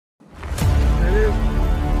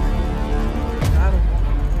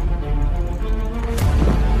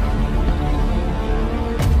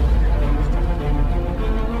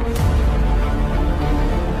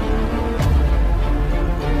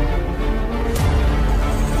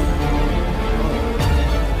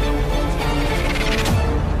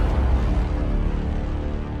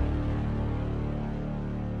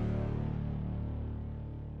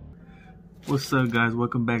What's up, guys?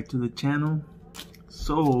 Welcome back to the channel.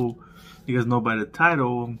 So you guys know by the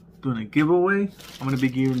title, I'm doing a giveaway. I'm gonna be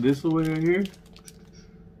giving this away right here.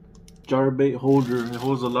 Jar bait holder. It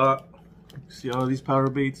holds a lot. See all these power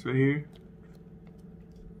baits right here.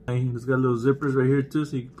 It's got little zippers right here too,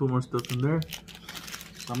 so you can put more stuff in there.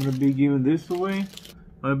 So I'm gonna be giving this away.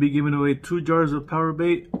 I'm gonna be giving away 2 jars of power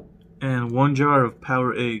bait and 1 jar of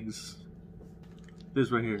power eggs.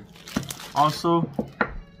 This right here. Also,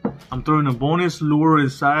 I'm throwing a bonus lure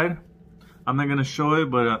inside. I'm not gonna show it,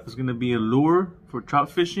 but it's gonna be a lure for trout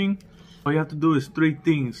fishing. All you have to do is 3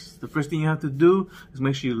 things. The first thing you have to do is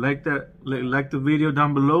make sure you like the video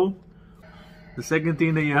down below. The second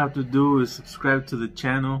thing that you have to do is subscribe to the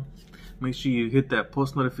channel. Make sure you hit that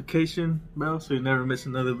post notification bell so you never miss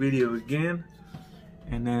another video again.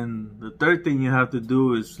 And then the third thing you have to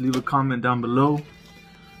do is leave a comment down below.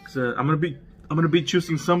 So I'm gonna be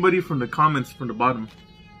choosing somebody from the comments from the bottom.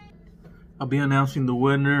 I'll be announcing the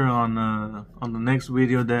winner on the next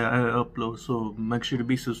video that I upload, so make sure to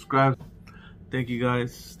be subscribed. Thank you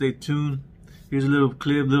guys. Stay tuned. Here's a little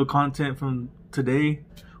clip, little content from today.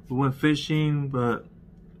 We went fishing, but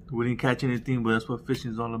we didn't catch anything, but that's what fishing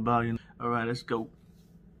is all about, you know. All right, let's go.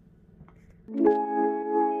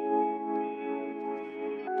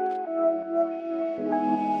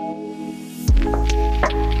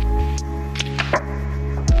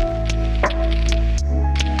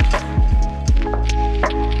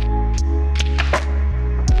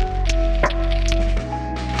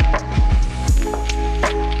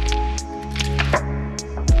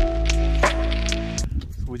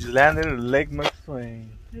 We just landed at Lake McSwain.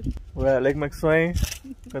 We're at Lake McSwain.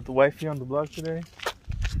 Got the wifey on the block today.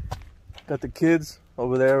 Got the kids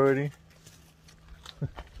over there already.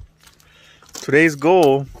 Today's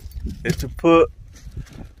goal is to put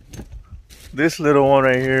this little one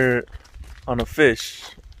right here on a fish.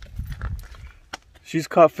 She's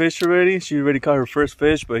caught fish already. She already caught her first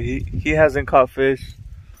fish, but he hasn't caught fish.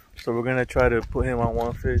 So we're gonna try to put him on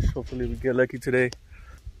one fish. Hopefully we get lucky today.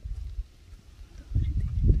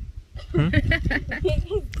 Hmm? Do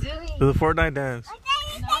the Fortnite dance.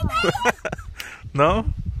 No?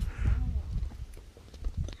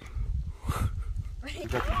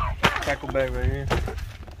 Got the tackle bag right here.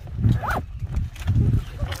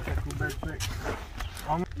 Tackle backpack.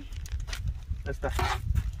 That's that.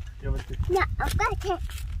 No, I've got it.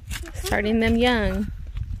 Starting them young.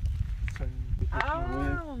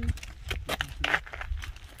 Oh.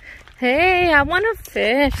 Hey, I want to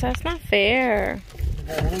fish. That's not fair.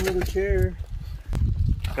 I got one little chair.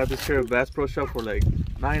 Got this chair at Bass Pro Shop for like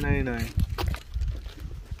 $9.99.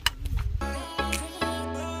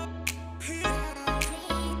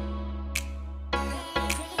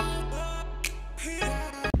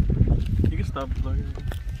 You can stop vlogging.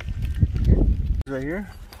 Right here.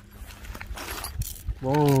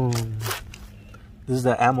 Whoa. This is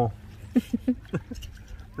the ammo. This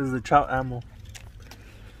is the trout ammo.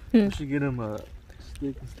 I should get him a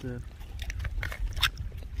stick instead.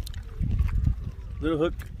 Little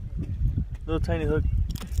hook, little tiny hook.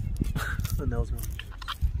 The nails are.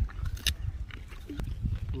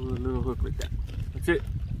 A little hook like that. That's it.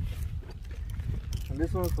 And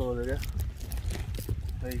this one's older, yeah.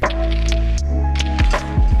 There you go.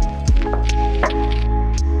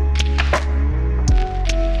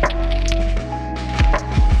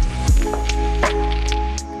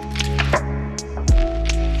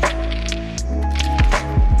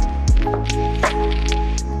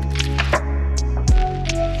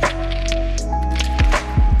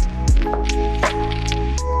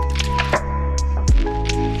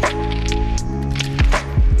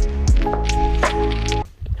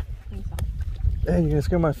 Hey, you're gonna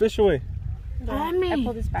scare my fish away. I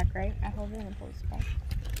pull this back, right? I hold it and pull this back.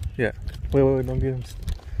 Yeah. Wait, don't get him.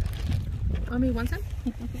 Want me one time?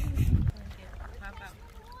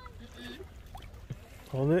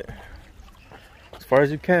 Hold it. As far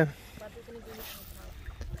as you can.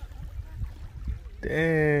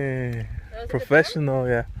 Dang. Professional,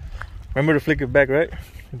 yeah. Remember to flick it back, right?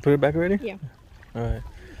 You put it back already? Yeah. Alright.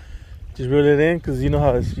 Just reel it in, because you know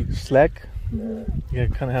how it's slack? You gotta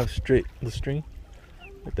kind of have straight the string.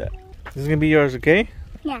 Like that. This is gonna be yours, okay?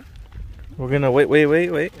 Yeah. We're gonna wait.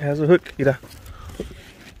 It has a hook. Mira.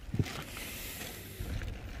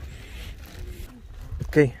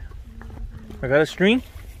 Okay. I got a string.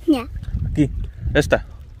 Yeah. Aquí. Esta.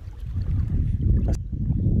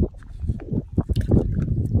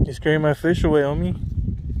 You're scaring my fish away, homie.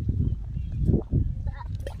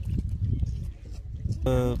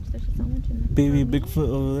 Baby Bigfoot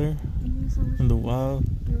over there in the wild.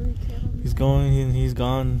 He's going, he's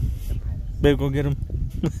gone. Babe, go get him.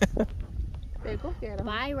 Babe, go get him.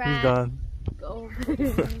 Bye, He's Rat. gone. go.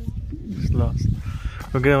 Just lost.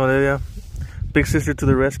 Okay, Valeria. Big sister to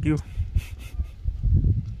the rescue.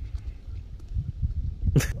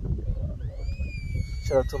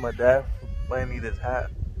 Shout out to my dad for buying me this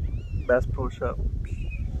hat. Bass Pro Shop.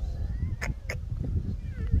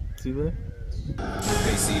 See that?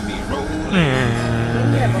 They see me rolling,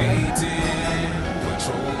 they hating,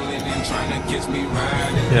 patrolling and trying to catch me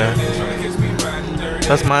riding. Yeah. Trying to catch me riding dirty.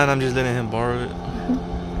 That's mine. I'm just letting him borrow it.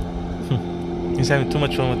 He's having too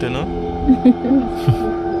much fun with it, no?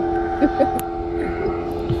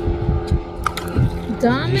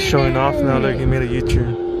 He's showing off now. Look, he made a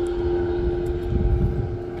U-turn.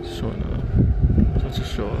 Showing off. Such a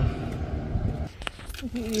show off.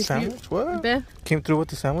 Sandwich? What? Babe? Came through with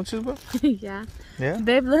the sandwiches, bro? Yeah. Yeah?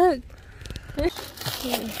 Babe, look.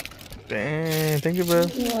 Dang, thank you, bro.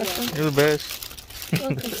 You're the best.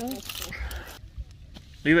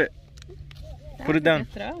 Leave it. Put it down.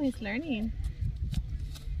 Throw. He's learning.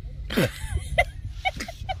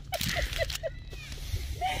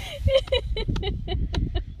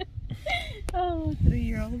 Oh,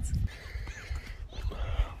 3-year-olds.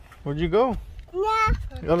 Where'd you go? Yeah.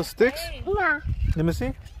 You got the sticks? Yeah. Let me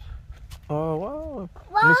see. Oh, wow.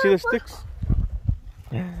 Let me see the sticks.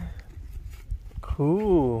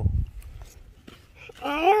 Cool.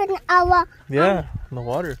 And our Yeah, in the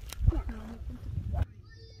water.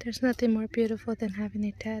 There's nothing more beautiful than having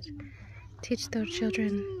a dad teach their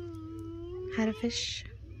children how to fish.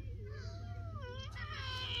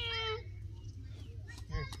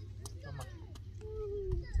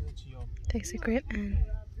 Takes a great man.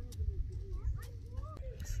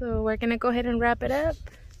 So we're gonna go ahead and wrap it up.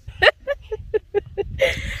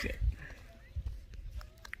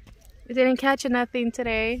 We didn't catch nothing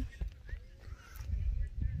today.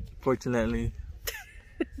 Fortunately.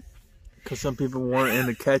 Because some people weren't in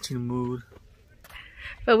the catching mood.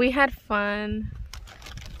 But we had fun.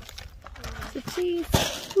 It's a cheese.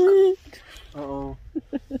 Uh-oh.